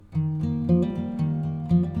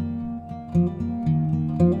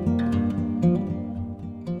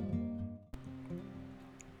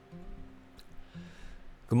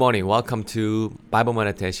morning. Welcome to Bible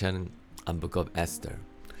Meditation on Book of Esther.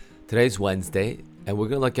 Today's Wednesday, and we're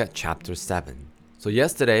going to look at chapter 7. So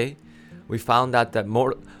yesterday, we found out that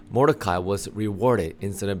Mordecai was rewarded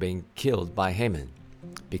instead of being killed by Haman,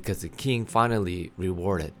 because the king finally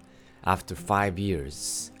rewarded after 5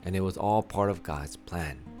 years, and it was all part of God's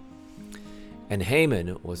plan. And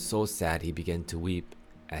Haman was so sad he began to weep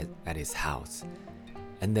at his house.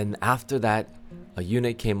 And then after that, a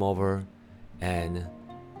eunuch came over and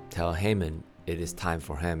tell Haman it is time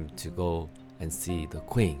for him to go and see the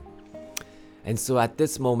queen. And so at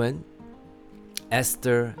this moment,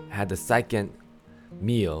 Esther had the second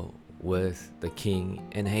meal with the king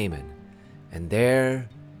and Haman. And there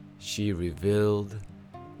she revealed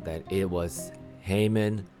that it was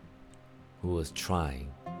Haman who was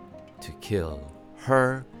trying to kill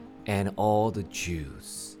her and all the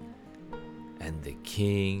Jews. And the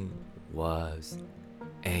king was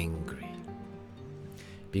angry,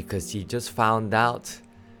 because he just found out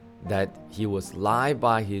that he was lied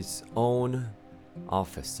by his own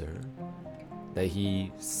officer, that he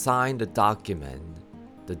signed the document,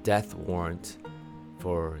 the death warrant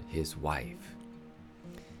for his wife.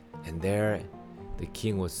 And there the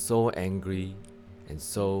king was so angry and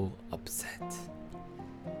so upset.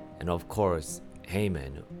 And of course,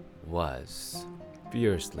 Haman was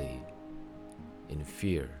fiercely in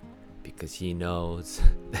fear, because he knows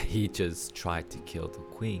that he just tried to kill the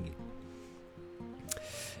queen.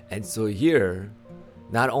 And so here,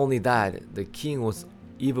 not only that, the king was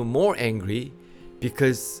even more angry,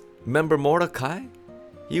 because remember Mordecai?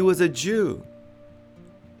 He was a Jew.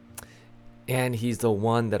 And he's the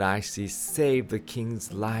one that actually saved the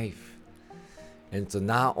king's life. And so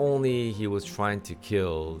not only he was trying to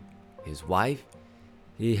kill his wife,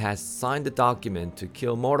 he has signed the document to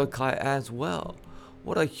kill Mordecai as well.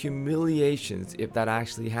 What a humiliation if that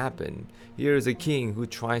actually happened. Here is a king who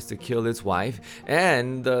tries to kill his wife,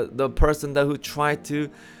 and the person who tried to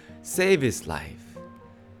save his life.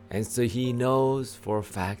 And so he knows for a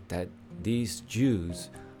fact that these Jews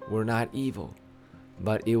were not evil,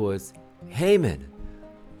 but it was Haman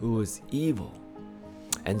who was evil.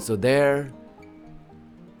 And so there,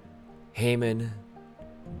 Haman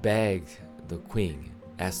begged the queen,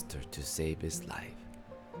 Esther, to save his life.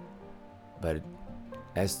 But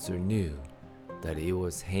Esther knew that it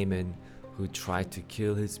was Haman who tried to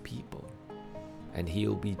kill his people, and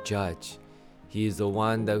he'll be judged. He is the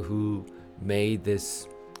one who made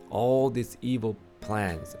all these evil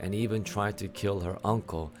plans, and even tried to kill her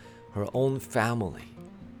uncle, her own family.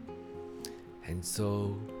 And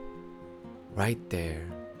so right there,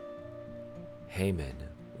 Haman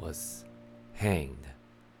was hanged,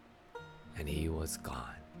 and he was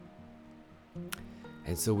gone.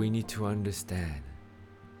 And so we need to understand,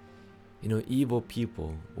 evil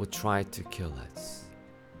people will try to kill us,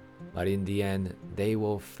 but in the end, they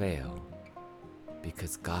will fail,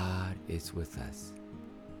 because God is with us.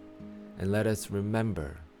 And let us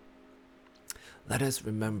remember,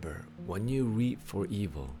 when you reap for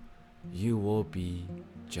evil, you will be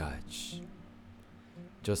judged.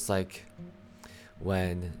 Just like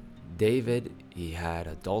when David, he had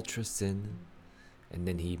adulterous sin, and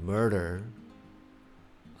then he murdered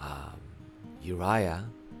Uriah,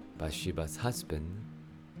 Bathsheba's husband.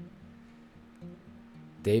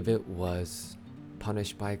 David was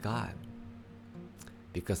punished by God,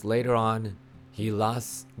 because later on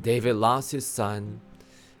David lost his son,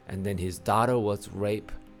 and then his daughter was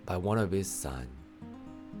raped by one of his sons.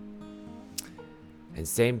 And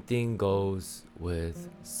same thing goes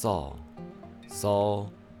with Saul.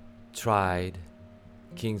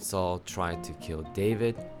 King Saul tried to kill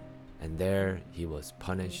David, and there he was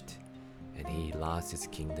punished, and he lost his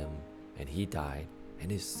kingdom, and he died, and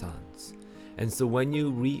his sons. And so when you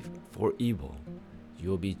reap for evil, you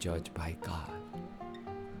will be judged by God.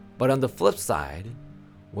 But on the flip side,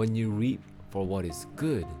 when you reap for what is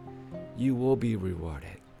good, you will be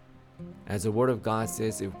rewarded. As the Word of God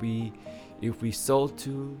says, if we sow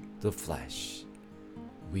to the flesh,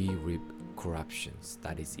 we reap corruptions,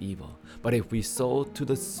 that is evil. But if we sow to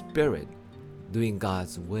the Spirit, doing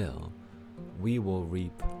God's will, we will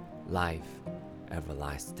reap life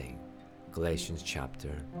everlasting. Galatians chapter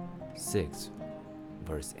 6,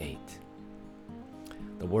 verse 8.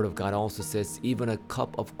 The Word of God also says, even a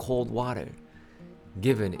cup of cold water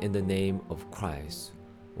given in the name of Christ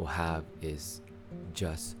will have its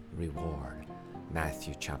just reward.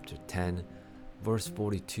 Matthew chapter 10, verse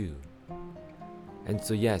 42. And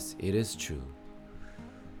so yes, it is true.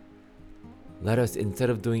 Let us, instead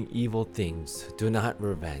of doing evil things, do not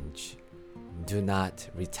revenge, do not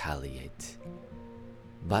retaliate,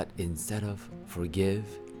 but instead of forgive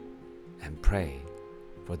and pray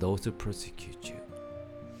for those who persecute you.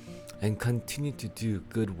 And continue to do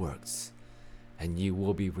good works, and you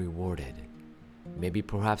will be rewarded. Maybe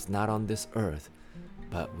perhaps not on this earth,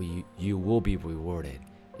 but you will be rewarded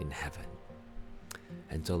in heaven.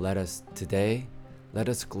 And so let us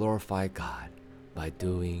glorify God by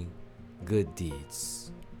doing good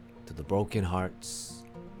deeds to the broken hearts,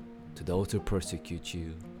 to those who persecute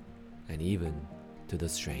you, and even to the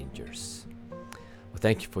strangers. Well,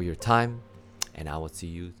 thank you for your time, and I will see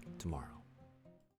you tomorrow.